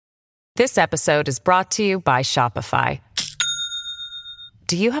This episode is brought to you by Shopify.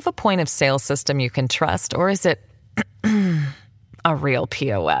 Do you have a point of sale system you can trust, or is it a real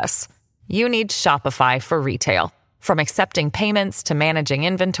POS? You need Shopify for retail. From accepting payments to managing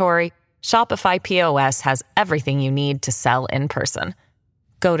inventory, Shopify POS has everything you need to sell in person.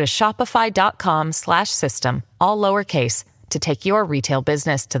 Go to shopify.com/system, all lowercase, to take your retail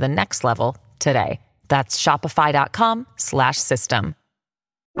business to the next level today. That's shopify.com/system.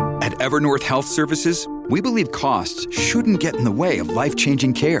 At Evernorth Health Services, we believe costs shouldn't get in the way of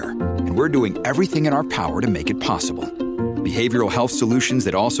life-changing care, and we're doing everything in our power to make it possible. Behavioral health solutions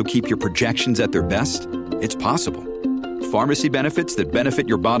that also keep your projections at their best? It's possible. Pharmacy benefits that benefit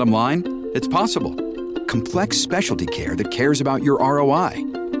your bottom line? It's possible. Complex specialty care that cares about your ROI?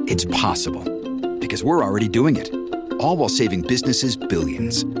 It's possible. Because we're already doing it. All while saving businesses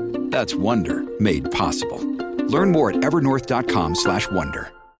billions. That's Wonder made possible. Learn more at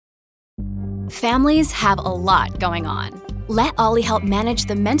evernorth.com/wonder. Families have a lot going on. Let Ollie help manage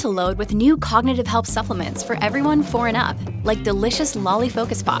the mental load with new cognitive help supplements for everyone 4 and up, like delicious Lolly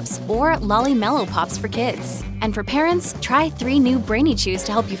Focus Pops or Lolly Mellow Pops for kids. And for parents, try 3 new Brainy Chews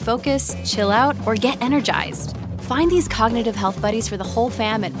to help you focus, chill out, or get energized. Find these cognitive health buddies for the whole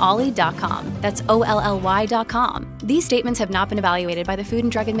fam at ollie.com. That's OLLY.com. These statements have not been evaluated by the Food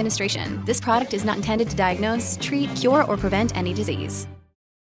and Drug Administration. This product is not intended to diagnose, treat, cure, or prevent any disease.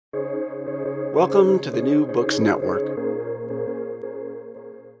 Welcome to the New Books Network.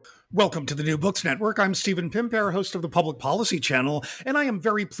 Welcome to the New Books Network. I'm Stephen Pimpare, host of the Public Policy Channel, and I am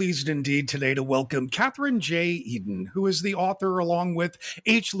very pleased indeed today to welcome Kathryn J. Edin, who is the author, along with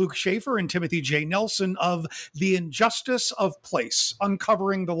H. Luke Schaefer and Timothy J. Nelson, of The Injustice of Place,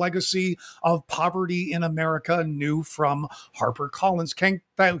 Uncovering the Legacy of Poverty in America, new from HarperCollins.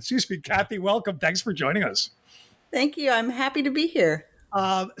 Kathy, welcome. Thanks for joining us. Thank you. I'm happy to be here.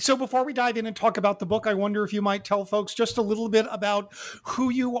 So before we dive in and talk about the book, I wonder if you might tell folks just a little bit about who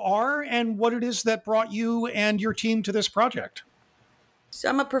you are and what it is that brought you and your team to this project. So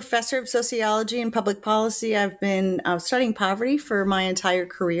I'm a professor of sociology and public policy. I've been studying poverty for my entire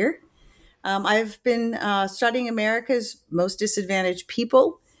career. I've been studying America's most disadvantaged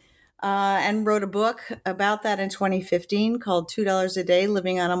people and wrote a book about that in 2015 called $2 a Day,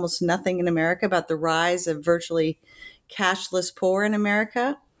 Living on Almost Nothing in America, about the rise of virtually cashless poor in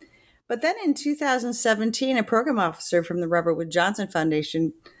America. But then in 2017, a program officer from the Robert Wood Johnson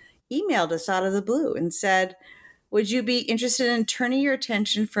Foundation emailed us out of the blue and said, would you be interested in turning your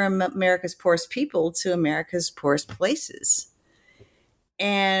attention from America's poorest people to America's poorest places?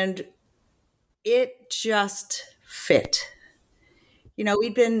 And it just fit. You know,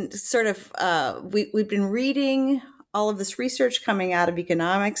 we'd been we've been reading all of this research coming out of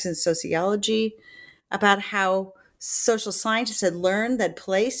economics and sociology about how social scientists had learned that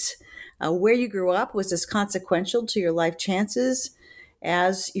place, where you grew up, was as consequential to your life chances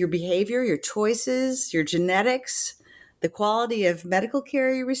as your behavior, your choices, your genetics, the quality of medical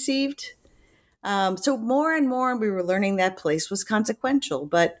care you received. So more and more we were learning that place was consequential.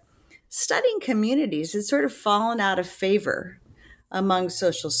 But studying communities had sort of fallen out of favor among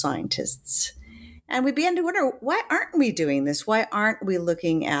social scientists. And we began to wonder, why aren't we doing this? Why aren't we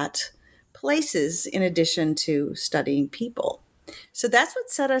looking at places in addition to studying people? So that's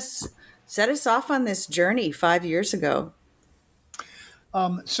what set us off on this journey 5 years ago.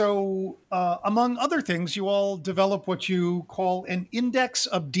 Among other things, you all develop what you call an index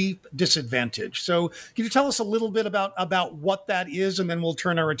of deep disadvantage. So can you tell us a little bit about what that is, and then we'll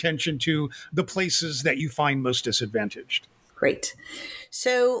turn our attention to the places that you find most disadvantaged. Great.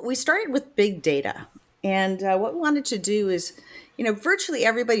 So we started with big data. And what we wanted to do is, virtually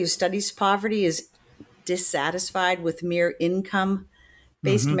everybody who studies poverty is dissatisfied with mere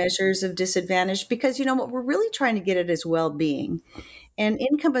income-based measures of disadvantage because, what we're really trying to get at is well-being. And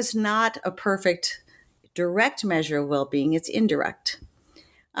income is not a perfect direct measure of well-being. It's indirect.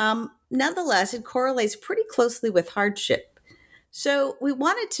 Nonetheless, it correlates pretty closely with hardship. So we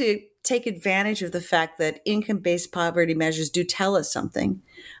wanted to take advantage of the fact that income-based poverty measures do tell us something,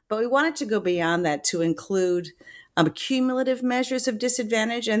 but we wanted to go beyond that to include cumulative measures of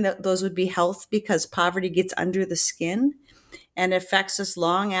disadvantage, and those would be health, because poverty gets under the skin and affects us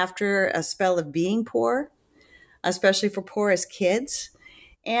long after a spell of being poor, especially for poor as kids.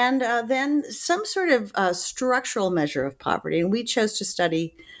 And then some sort of structural measure of poverty. And we chose to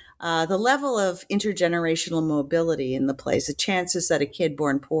study the level of intergenerational mobility in the place, the chances that a kid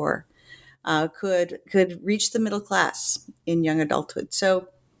born poor could reach the middle class in young adulthood. So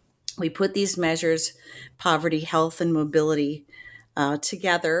we put these measures, poverty, health, and mobility,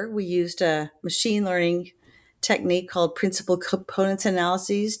 together. We used machine learning technique called principal components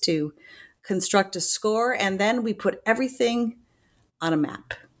analyses to construct a score. And then we put everything on a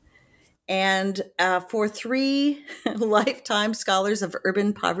map. And for 3 lifetime scholars of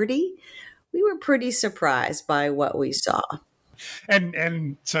urban poverty, we were pretty surprised by what we saw.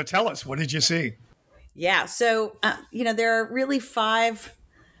 And so tell us, what did you see? Yeah. So, there are really five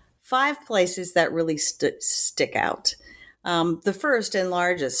places that really stick out. The first and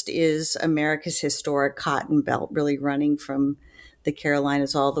largest is America's historic Cotton Belt, really running from the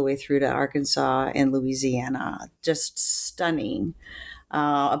Carolinas all the way through to Arkansas and Louisiana. Just stunning.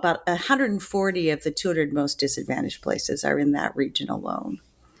 About 140 of the 200 most disadvantaged places are in that region alone.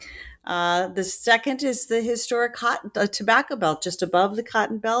 The second is the historic tobacco belt, just above the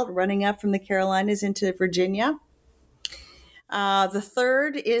Cotton Belt, running up from the Carolinas into Virginia. The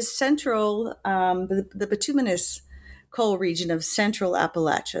third is the bituminous coal region of central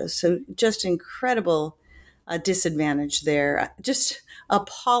Appalachia. So just incredible disadvantage there, just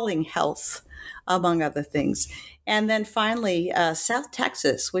appalling health, among other things. And then finally, South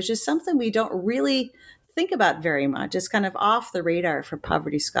Texas, which is something we don't really think about very much. It's kind of off the radar for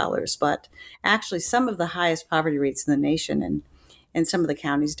poverty scholars, but actually some of the highest poverty rates in the nation and some of the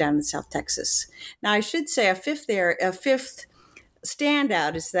counties down in South Texas. Now, I should say a fifth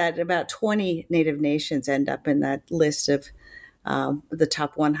standout is that about 20 Native nations end up in that list of the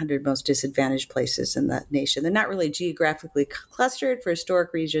top 100 most disadvantaged places in the nation. They're not really geographically clustered for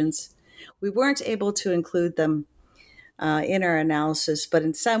historic regions. We weren't able to include them in our analysis, but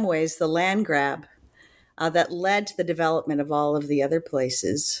in some ways, the land grab that led to the development of all of the other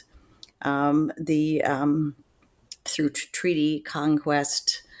places, through treaty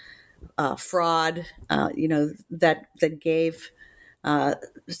conquest, fraud, that gave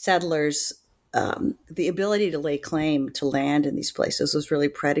settlers the ability to lay claim to land in these places was really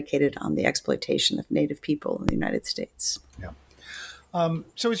predicated on the exploitation of Native people in the United States. Yeah.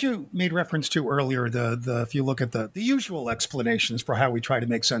 So as you made reference to earlier, if you look at the usual explanations for how we try to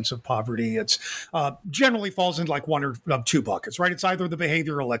make sense of poverty, it's generally falls into like one or two buckets, right? It's either the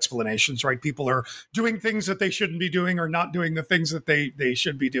behavioral explanations, right? People are doing things that they shouldn't be doing or not doing the things that they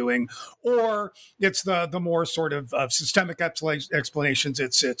should be doing, or it's the more sort of systemic explanations.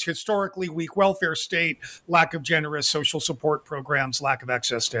 It's historically weak welfare state, lack of generous social support programs, lack of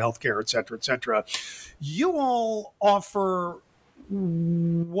access to healthcare, et cetera, et cetera. You all offer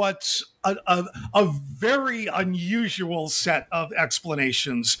what's a very unusual set of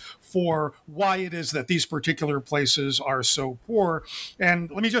explanations for why it is that these particular places are so poor. And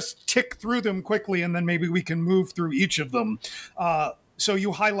let me just tick through them quickly, and then maybe we can move through each of them. So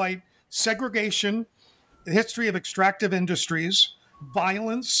you highlight segregation, the history of extractive industries,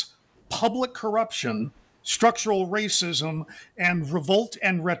 violence, public corruption, structural racism, and revolt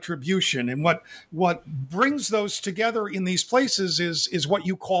and retribution. And what brings those together in these places is what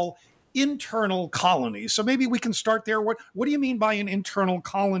you call internal colonies. So maybe we can start there. What do you mean by an internal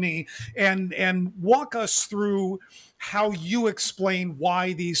colony? And walk us through how you explain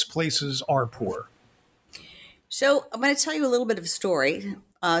why these places are poor. So I'm going to tell you a little bit of a story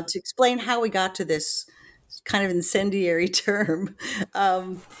to explain how we got to this kind of incendiary term.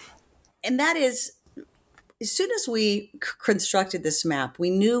 And that is, as soon as we constructed this map, we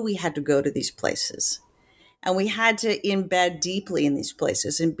knew we had to go to these places. And we had to embed deeply in these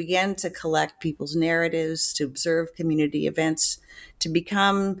places and begin to collect people's narratives, to observe community events, to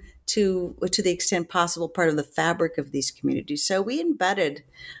become, to the extent possible, part of the fabric of these communities. So we embedded,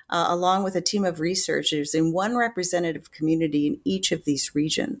 along with a team of researchers, in one representative community in each of these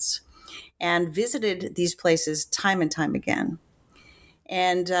regions and visited these places time and time again.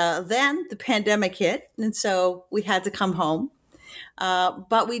 And then the pandemic hit, and so we had to come home.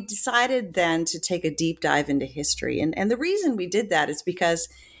 But we decided then to take a deep dive into history. And the reason we did that is because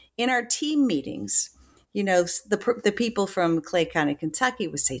in our team meetings, the people from Clay County, Kentucky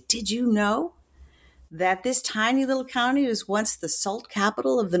would say, "Did you know that this tiny little county was once the salt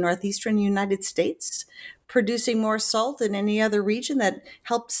capital of the northeastern United States, producing more salt than any other region that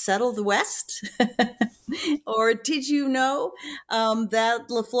helped settle the West?" Or did you know that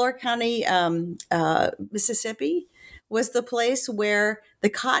LaFleur County, Mississippi, was the place where the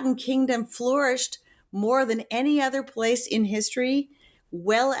Cotton Kingdom flourished more than any other place in history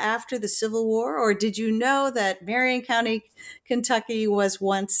well after the Civil War? Or did you know that Marion County, Kentucky was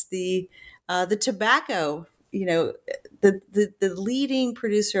once the tobacco, the leading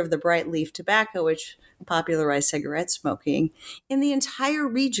producer of the bright leaf tobacco, which popularized cigarette smoking in the entire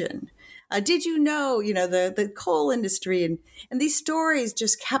region? Did you know, the coal industry and these stories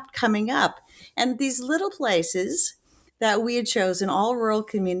just kept coming up. And these little places that we had chosen, all rural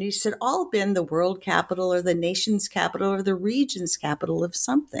communities, had all been the world capital or the nation's capital or the region's capital of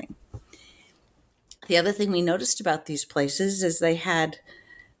something. The other thing we noticed about these places is they had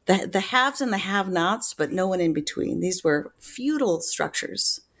the haves and the have-nots, but no one in between. These were feudal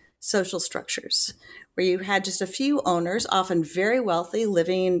structures, social structures, where you had just a few owners, often very wealthy,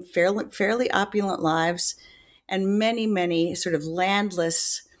 living fairly opulent lives, and many, many sort of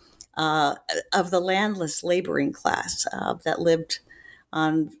landless, of the landless laboring class that lived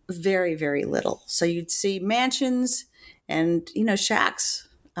on very, very little. So you'd see mansions and, shacks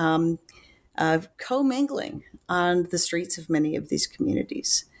commingling on the streets of many of these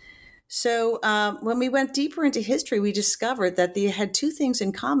communities. So when we went deeper into history, we discovered that they had two things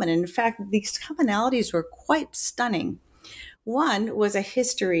in common. And in fact, these commonalities were quite stunning. One was a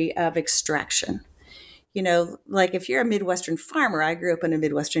history of extraction. Like if you're a Midwestern farmer, I grew up in a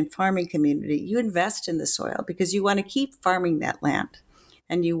Midwestern farming community, you invest in the soil because you want to keep farming that land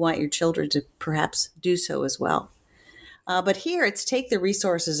and you want your children to perhaps do so as well. But here it's take the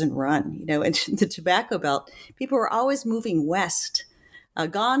resources and run. In the tobacco belt, people were always moving west,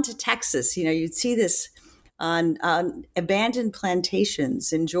 gone to Texas. You'd see this on abandoned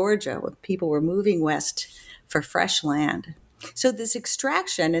plantations in Georgia where people were moving west for fresh land. So this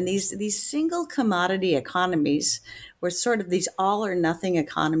extraction and these single commodity economies were sort of these all or nothing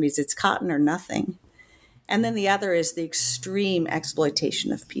economies. It's cotton or nothing. And then the other is the extreme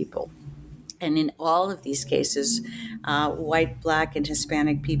exploitation of people. And in all of these cases, white, Black, and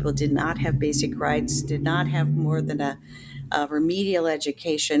Hispanic people did not have basic rights, did not have more than a remedial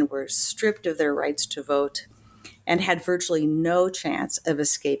education, were stripped of their rights to vote, and had virtually no chance of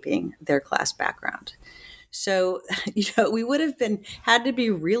escaping their class background. So, we would have had to be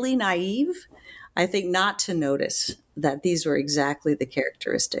really naive, I think, not to notice that these were exactly the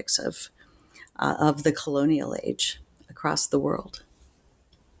characteristics of the colonial age across the world.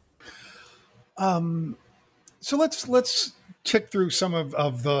 So let's tick through some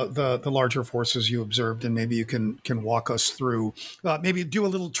of the larger forces you observed, and maybe you can walk us through, maybe do a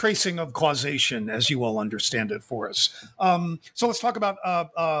little tracing of causation as you all understand it for us. So let's talk about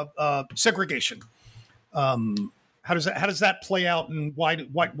segregation. How does that play out, and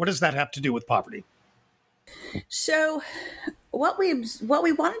what does that have to do with poverty? So what we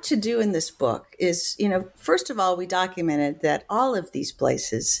wanted to do in this book is, first of all, we documented that all of these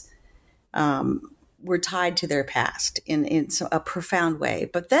places were tied to their past in a profound way.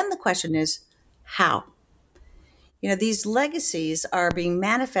 But then the question is, how? These legacies are being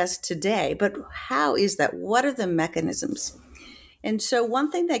manifest today, but how is that? What are the mechanisms? And so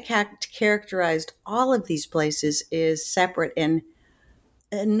one thing that characterized all of these places is separate and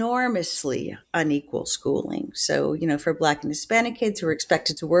enormously unequal schooling. So, for Black and Hispanic kids who were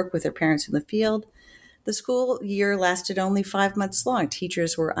expected to work with their parents in the field, the school year lasted only 5 months long.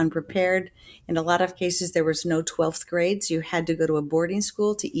 Teachers were unprepared. In a lot of cases, there was no 12th grade, so you had to go to a boarding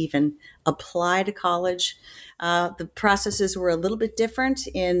school to even apply to college. The processes were a little bit different.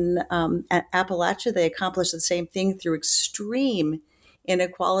 In Appalachia, they accomplished the same thing through extreme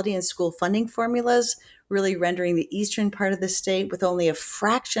inequality in school funding formulas, really rendering the eastern part of the state with only a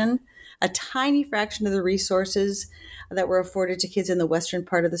tiny fraction of the resources that were afforded to kids in the western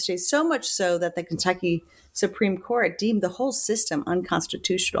part of the state, so much so that the Kentucky Supreme Court deemed the whole system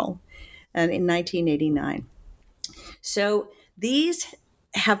unconstitutional in 1989. So these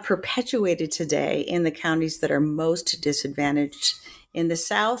have perpetuated today in the counties that are most disadvantaged. In the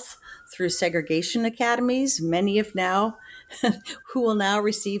South, through segregation academies, many of now who will now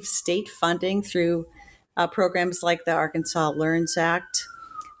receive state funding through programs like the Arkansas Learns Act,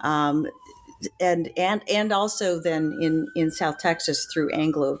 and also then in South Texas through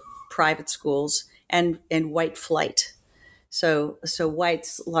Anglo private schools and white flight. So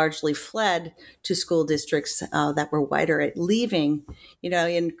whites largely fled to school districts that were whiter, leaving,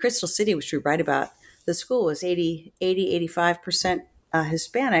 in Crystal City, which we write about, the school was 85%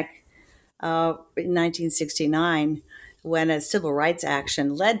 Hispanic in 1969, when a civil rights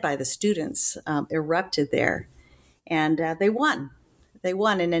action led by the students erupted there. And they won.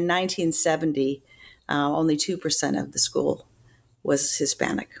 And in 1970, only 2% of the school was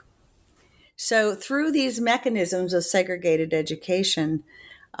Hispanic. So through these mechanisms of segregated education,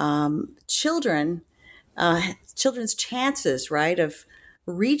 children's chances, right, of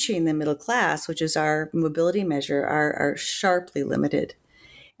reaching the middle class, which is our mobility measure, are sharply limited.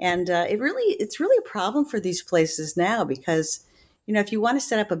 And it's really a problem for these places now because, if you want to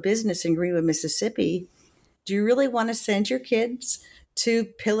set up a business in Greenwood, Mississippi, do you really want to send your kids to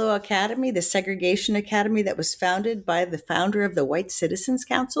Pillow Academy, the segregation academy that was founded by the founder of the White Citizens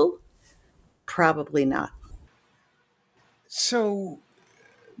Council? Probably not. So,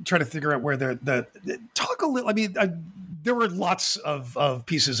 trying to figure out where talk a little. I mean, there were lots of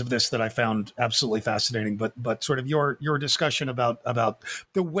pieces of this that I found absolutely fascinating, but sort of your discussion about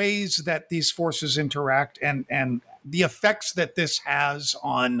the ways that these forces interact and the effects that this has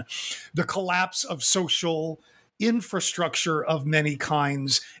on the collapse of social infrastructure of many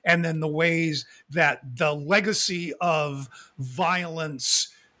kinds, and then the ways that the legacy of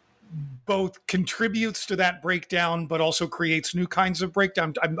violence both contributes to that breakdown, but also creates new kinds of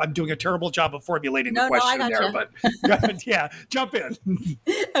breakdown. I'm doing a terrible job of formulating the question there, but yeah, jump in.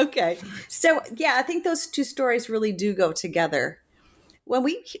 Okay. So, yeah, I think those two stories really do go together. When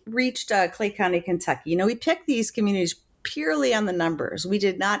we reached Clay County, Kentucky, we picked these communities purely on the numbers. We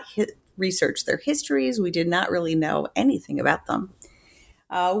did not research their histories. We did not really know anything about them.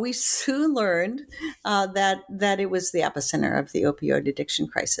 We soon learned that it was the epicenter of the opioid addiction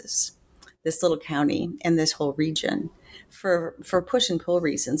crisis, this little county and this whole region, for push and pull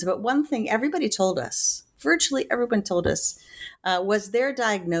reasons. But one thing everybody told us, virtually everyone told us, was their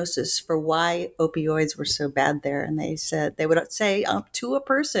diagnosis for why opioids were so bad there. And they would say to a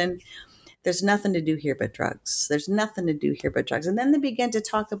person, there's nothing to do here but drugs. There's nothing to do here but drugs. And then they began to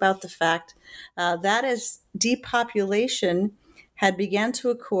talk about the fact that as depopulation had began to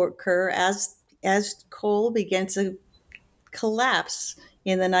occur as coal began to collapse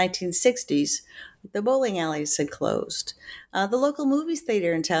in the 1960s, the bowling alleys had closed. The local movie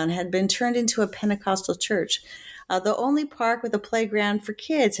theater in town had been turned into a Pentecostal church. The only park with a playground for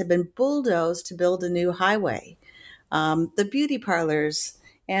kids had been bulldozed to build a new highway. The beauty parlors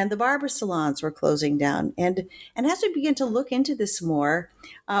and the barber salons were closing down. And as we began to look into this more,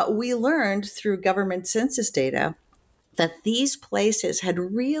 we learned through government census data that these places had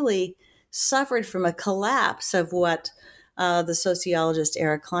really suffered from a collapse of what the sociologist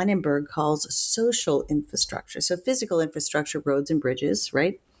Eric Kleinenberg calls social infrastructure. So physical infrastructure, roads and bridges,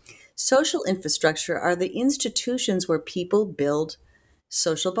 right? Social infrastructure are the institutions where people build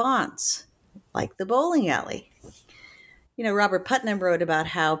social bonds, like the bowling alley. Robert Putnam wrote about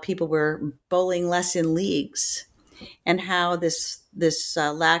how people were bowling less in leagues, and how this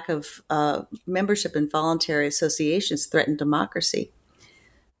lack of membership in voluntary associations threatened democracy.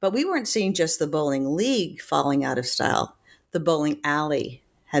 But we weren't seeing just the bowling league falling out of style. The bowling alley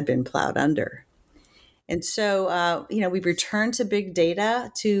had been plowed under. And so, we returned to big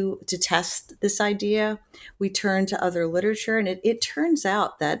data to test this idea. We turned to other literature, and it turns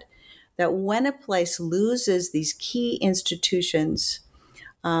out that when a place loses these key institutions,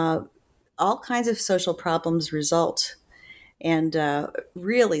 all kinds of social problems result, and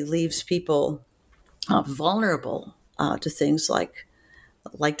really leaves people vulnerable to things like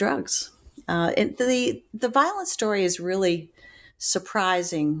drugs. And the violent story is really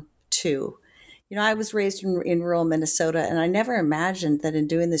surprising too. I was raised in rural Minnesota, and I never imagined that in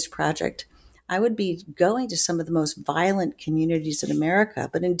doing this project, I would be going to some of the most violent communities in America.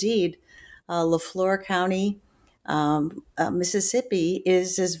 But indeed, LaFleur County, Mississippi,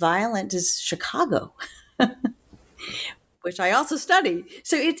 is as violent as Chicago, which I also study.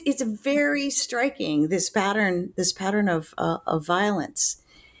 So it's very striking, this pattern of violence.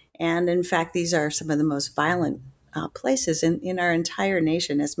 And in fact, these are some of the most violent places in our entire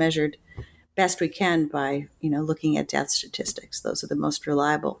nation, as measured best we can by looking at death statistics. Those are the most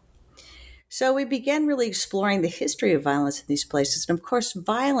reliable. So we began really exploring the history of violence in these places. And of course,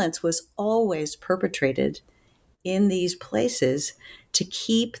 violence was always perpetrated in these places to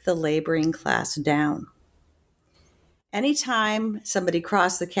keep the laboring class down. Anytime somebody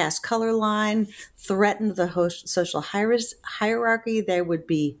crossed the caste color line, threatened the social hierarchy, there would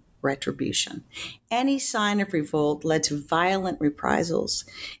be retribution. Any sign of revolt led to violent reprisals.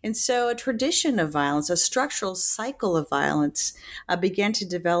 And so a tradition of violence, a structural cycle of violence, began to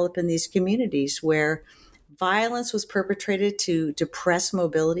develop in these communities where violence was perpetrated to depress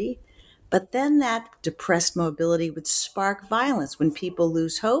mobility, but then that depressed mobility would spark violence. When people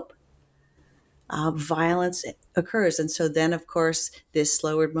lose hope, violence occurs. And so then, of course, this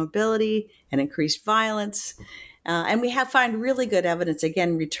lowered mobility and increased violence. And we find really good evidence,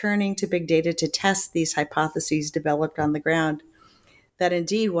 again, returning to big data to test these hypotheses developed on the ground, that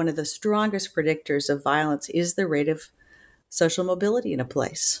indeed one of the strongest predictors of violence is the rate of social mobility in a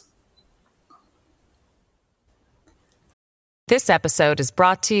place. This episode is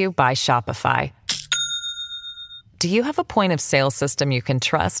brought to you by Shopify. Do you have a point of sale system you can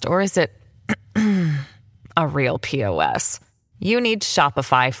trust, or is it a real POS? You need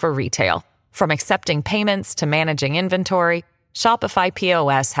Shopify for retail. From accepting payments to managing inventory, Shopify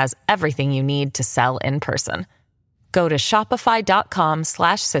POS has everything you need to sell in person. Go to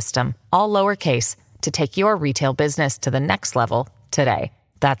shopify.com/system, all lowercase, to take your retail business to the next level today.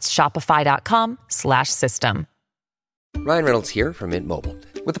 That's shopify.com/system. Ryan Reynolds here from Mint Mobile.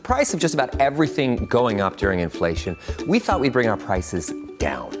 With the price of just about everything going up during inflation, we thought we'd bring our prices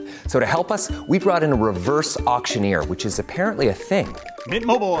down. So to help us, we brought in a reverse auctioneer, which is apparently a thing. Mint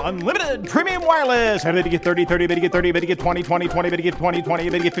Mobile Unlimited Premium Wireless. How to get 30, 30, bit to get 30, bit to get 20, 20, 20, bit to get 20, 20,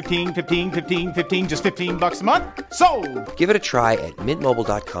 bit to get 15, 15, 15, 15, just $15 a month? Sold! Give it a try at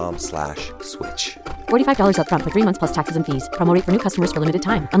mintmobile.com/switch. $45 up front for 3 months plus taxes and fees. Promo rate for new customers for limited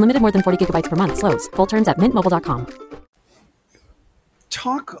time. Unlimited more than 40 gigabytes per month. Slows full terms at mintmobile.com.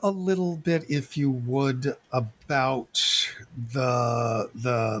 Talk a little bit, if you would, about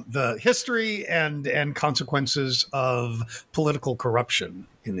the history and consequences of political corruption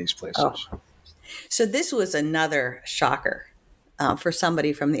in these places. Oh. So this was another shocker for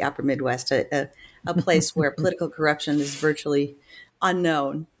somebody from the upper Midwest, a place where political corruption is virtually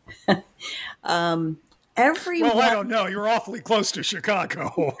unknown. Well, I don't know. You're awfully close to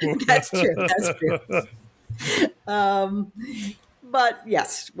Chicago. That's true. But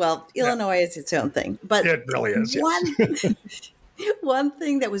yes, well, Illinois is its own thing. But it really is. One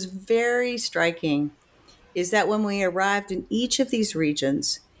thing that was very striking is that when we arrived in each of these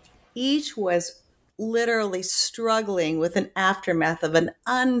regions, each was literally struggling with an aftermath of an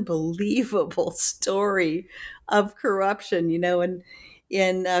unbelievable story of corruption. You know,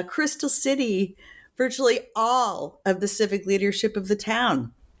 in Crystal City, virtually all of the civic leadership of the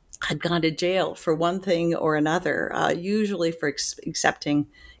town had gone to jail for one thing or another, usually for accepting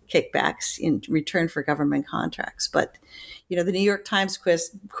kickbacks in return for government contracts. But, you know, the New York Times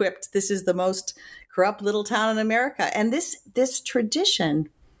quipped, this is the most corrupt little town in America. And this tradition,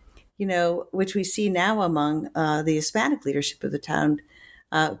 you know, which we see now among the Hispanic leadership of the town,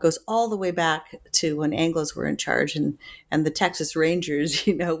 goes all the way back to when Anglos were in charge, and the Texas Rangers,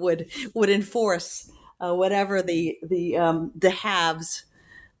 you know, would enforce whatever the haves,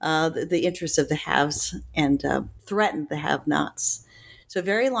 the interests of the haves, and threatened the have-nots. So a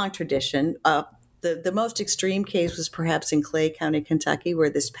very long tradition. The most extreme case was perhaps in Clay County, Kentucky, where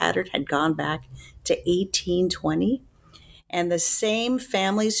this pattern had gone back to 1820. And the same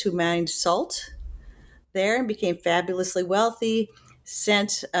families who mined salt there and became fabulously wealthy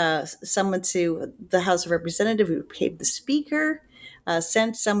sent someone to the House of Representatives who became the speaker,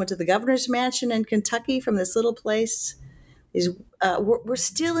 sent someone to the governor's mansion in Kentucky from this little place. We're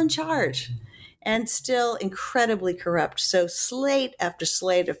still in charge and still incredibly corrupt. So slate after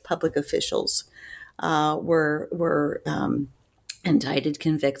slate of public officials were indicted,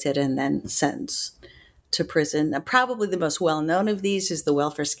 convicted, and then sentenced to prison. Probably the most well-known of these is the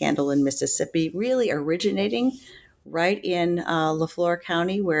welfare scandal in Mississippi, really originating right in LaFleur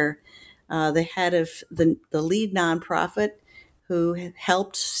County, where the head of the lead nonprofit who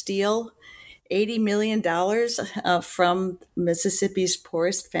helped steal $80 million from Mississippi's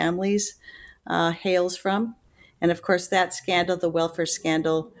poorest families hails from. And of course, that scandal, the welfare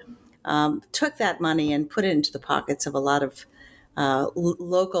scandal, took that money and put it into the pockets of a lot of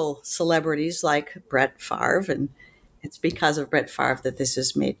local celebrities like Brett Favre. And it's because of Brett Favre that this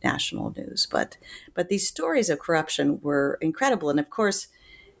has made national news. But these stories of corruption were incredible. And of course,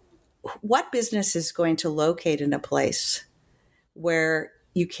 what business is going to locate in a place where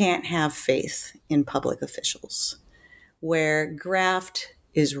you can't have faith in public officials, where graft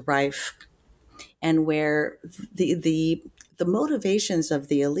is rife, and where the motivations of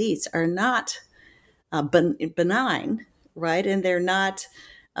the elites are not benign, right? And they're not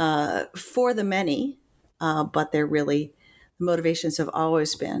for the many, but they're really, the motivations have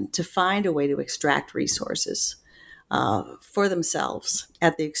always been to find a way to extract resources for themselves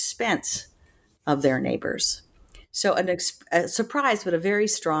at the expense of their neighbors. So a surprise, but a very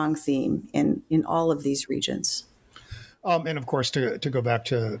strong theme in all of these regions. And of course, to go back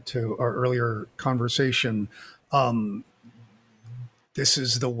to our earlier conversation, this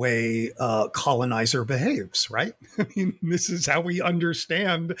is the way a colonizer behaves, right? I mean, this is how we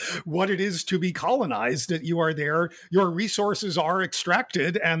understand what it is to be colonized, that you are there, your resources are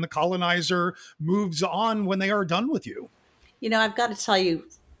extracted, and the colonizer moves on when they are done with you. You know, I've got to tell you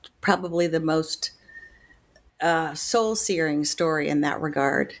probably the most soul-searing story in that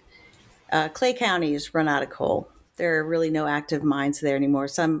regard. Clay County has run out of coal. There are really no active mines there anymore.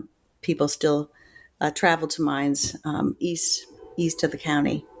 Some people still travel to mines east of the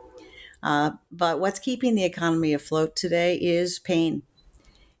county. But what's keeping the economy afloat today is pain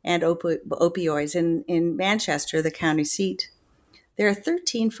and opioids. In Manchester, the county seat, there are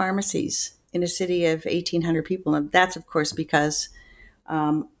 13 pharmacies in a city of 1,800 people. And that's, of course, because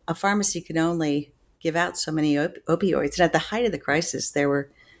a pharmacy can only give out so many opioids. And at the height of the crisis, there were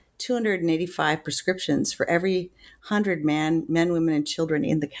 285 prescriptions for every 100 men, women, and children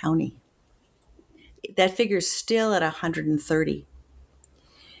in the county. That figure's still at 130.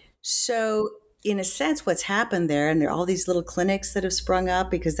 So, in a sense, what's happened there, and there are all these little clinics that have sprung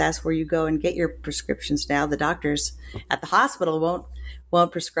up because that's where you go and get your prescriptions now. The doctors at the hospital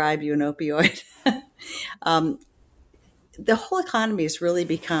won't prescribe you an opioid. The whole economy has really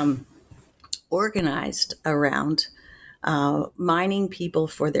become organized around mining people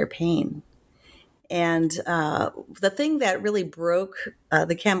for their pain. And the thing that really broke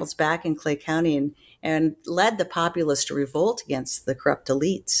the camel's back in Clay County and led the populace to revolt against the corrupt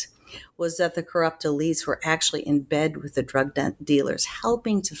elites was that the corrupt elites were actually in bed with the drug dealers,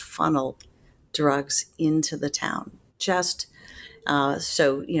 helping to funnel drugs into the town. Just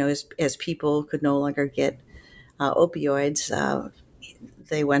so, as people could no longer get opioids,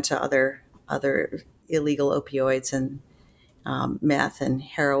 they went to other illegal opioids and meth and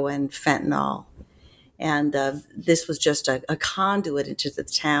heroin, fentanyl. And this was just a conduit into the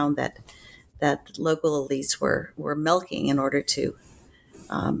town that local elites were milking in order to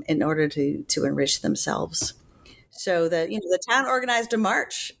enrich themselves. So the town organized a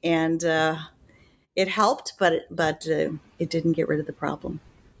march, and it helped, but it didn't get rid of the problem.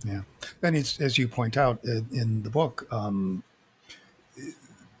 Yeah, and it's, as you point out in the book,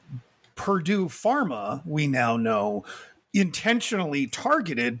 Purdue Pharma, we now know, intentionally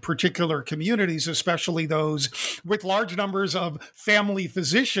targeted particular communities, especially those with large numbers of family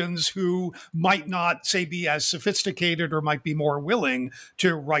physicians who might not, say, be as sophisticated or might be more willing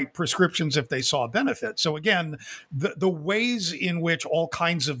to write prescriptions if they saw benefit. So again, the ways in which all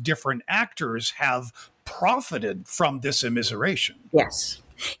kinds of different actors have profited from this immiseration. Yes.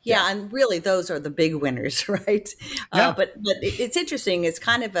 Yeah, and really, those are the big winners, right? Yeah. But it's interesting. It's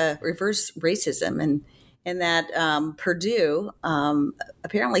kind of a reverse racism, and in that Purdue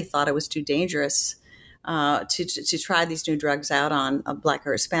apparently thought it was too dangerous to try these new drugs out on Black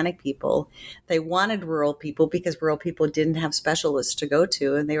or Hispanic people. They wanted rural people because rural people didn't have specialists to go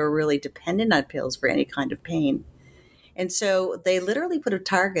to, and they were really dependent on pills for any kind of pain. And so they literally put a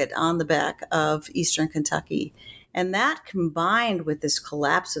target on the back of Eastern Kentucky. And that, combined with this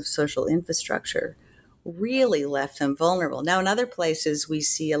collapse of social infrastructure, really left them vulnerable. Now, in other places, we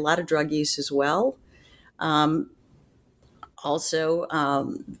see a lot of drug use as well. Also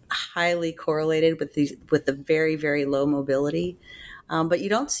highly correlated with the very, very low mobility. But you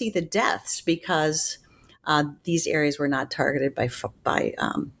don't see the deaths because these areas were not targeted by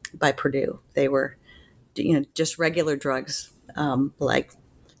Purdue. They were, just regular drugs like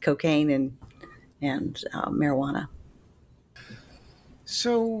cocaine and marijuana.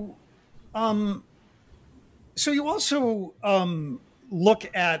 So you also look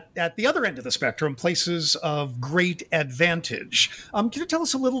at the other end of the spectrum, places of great advantage. Can you tell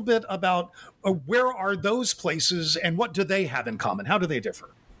us a little bit about where are those places and what do they have in common? How do they differ?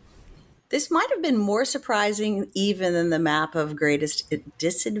 This might have been more surprising even than the map of greatest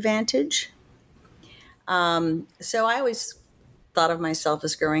disadvantage. So I always thought of myself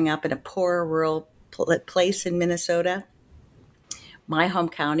as growing up in a poor rural place in Minnesota. My home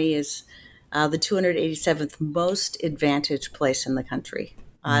county is the 287th most advantaged place in the country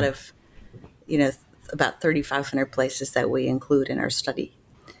out of, about 3,500 places that we include in our study.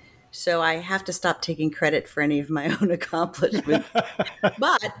 So I have to stop taking credit for any of my own accomplishments.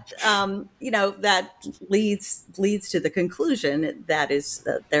 But, that leads to the conclusion that is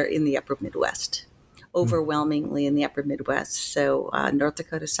they're in the upper Midwest, overwhelmingly in the upper Midwest. So North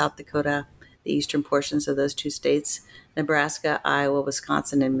Dakota, South Dakota, the eastern portions of those two states, Nebraska, Iowa,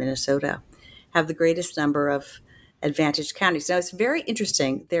 Wisconsin, and Minnesota have the greatest number of advantaged counties. Now, it's very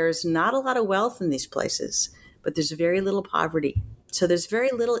interesting. There's not a lot of wealth in these places, but there's very little poverty. So there's very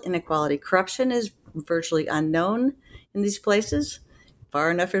little inequality. Corruption is virtually unknown in these places,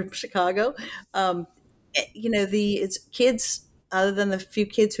 far enough from Chicago. It's kids, other than the few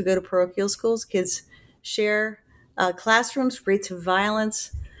kids who go to parochial schools, kids share classrooms. Rates of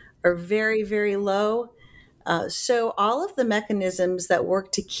violence are very, very low. So all of the mechanisms that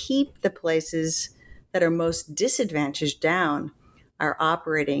work to keep the places that are most disadvantaged down are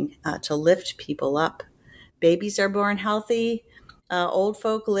operating to lift people up. Babies are born healthy. Old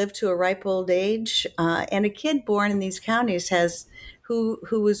folk live to a ripe old age. And a kid born in these counties who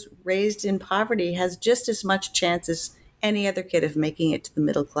was raised in poverty has just as much chance as any other kid of making it to the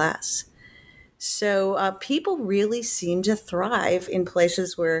middle class. So people really seem to thrive in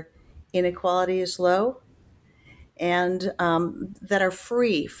places where inequality is low and that are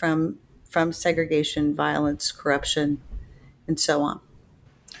free from segregation, violence, corruption, and so on.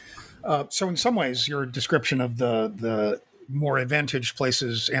 So in some ways, your description of the more advantaged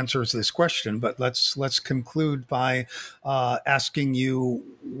places answers this question, but let's conclude by asking you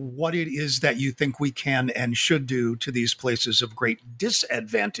what it is that you think we can and should do to these places of great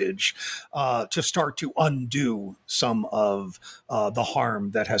disadvantage to start to undo some of the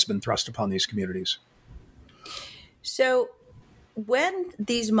harm that has been thrust upon these communities. So when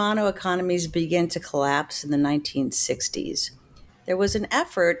these mono economies began to collapse in the 1960s, there was an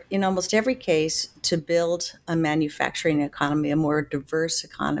effort in almost every case to build a manufacturing economy, a more diverse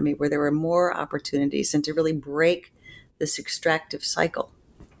economy where there were more opportunities and to really break this extractive cycle.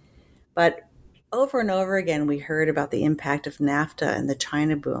 But over and over again, we heard about the impact of NAFTA and the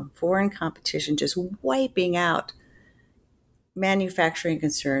China boom, foreign competition just wiping out manufacturing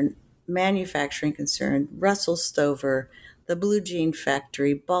concern, Russell Stover, the Blue Jean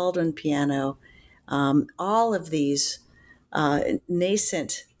Factory, Baldwin Piano, all of these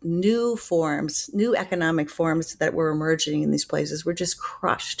nascent new economic forms that were emerging in these places were just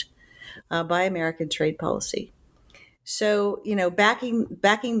crushed by American trade policy. So, backing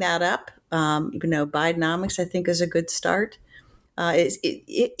that up, Bidenomics, I think, is a good start.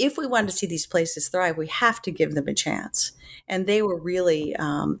 If we want to see these places thrive, we have to give them a chance. And they were really,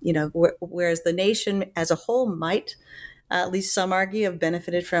 whereas the nation as a whole might, at least some argue, have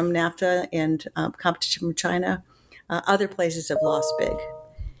benefited from NAFTA and competition from China, other places have lost big.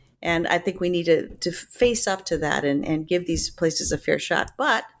 And I think we need to face up to that and give these places a fair shot.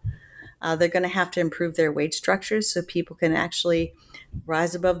 But they're going to have to improve their wage structures so people can actually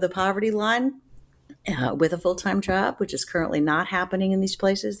rise above the poverty line with a full-time job, which is currently not happening in these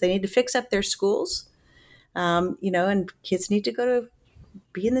places. They need to fix up their schools, and kids need to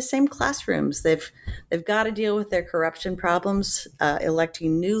be in the same classrooms. They've got to deal with their corruption problems,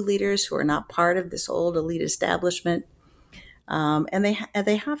 electing new leaders who are not part of this old elite establishment, and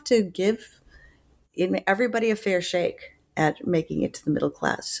they have to give everybody a fair shake at making it to the middle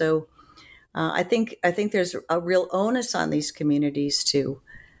class. So I think there's a real onus on these communities to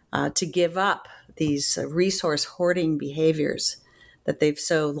give up these resource hoarding behaviors that they've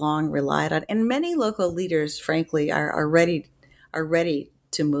so long relied on. And many local leaders, frankly, are ready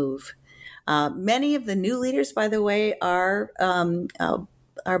to move. Many of the new leaders, by the way, are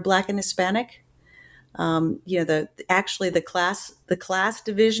Black and Hispanic. The class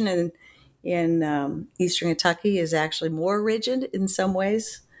division in Eastern Kentucky is actually more rigid in some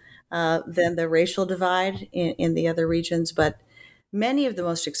ways than the racial divide in the other regions, but many of the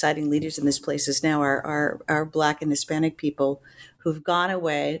most exciting leaders in these places now are Black and Hispanic people who've gone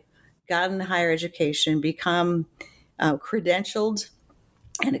away, gotten higher education, become credentialed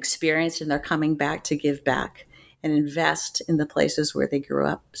and experienced, and they're coming back to give back and invest in the places where they grew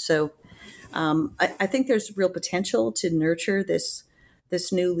up. So I think there's real potential to nurture this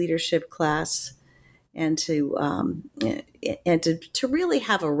new leadership class and to really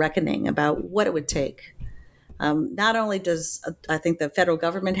have a reckoning about what it would take. Not only does I think the federal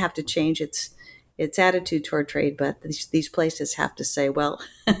government have to change its attitude toward trade, but these places have to say, well,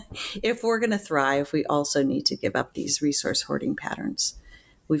 if we're going to thrive, we also need to give up these resource hoarding patterns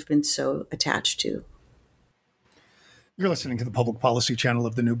we've been so attached to. You're listening to the Public Policy Channel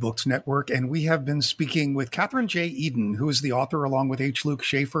of the New Books Network, and we have been speaking with Kathryn J. Edin, who is the author, along with H. Luke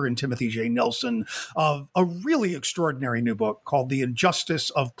Schaefer and Timothy J. Nelson, of a really extraordinary new book called The Injustice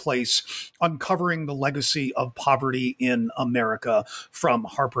of Place, Uncovering the Legacy of Poverty in America, from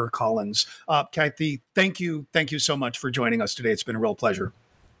HarperCollins. Kathy, thank you so much for joining us today. It's been a real pleasure.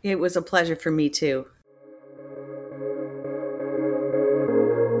 It was a pleasure for me, too.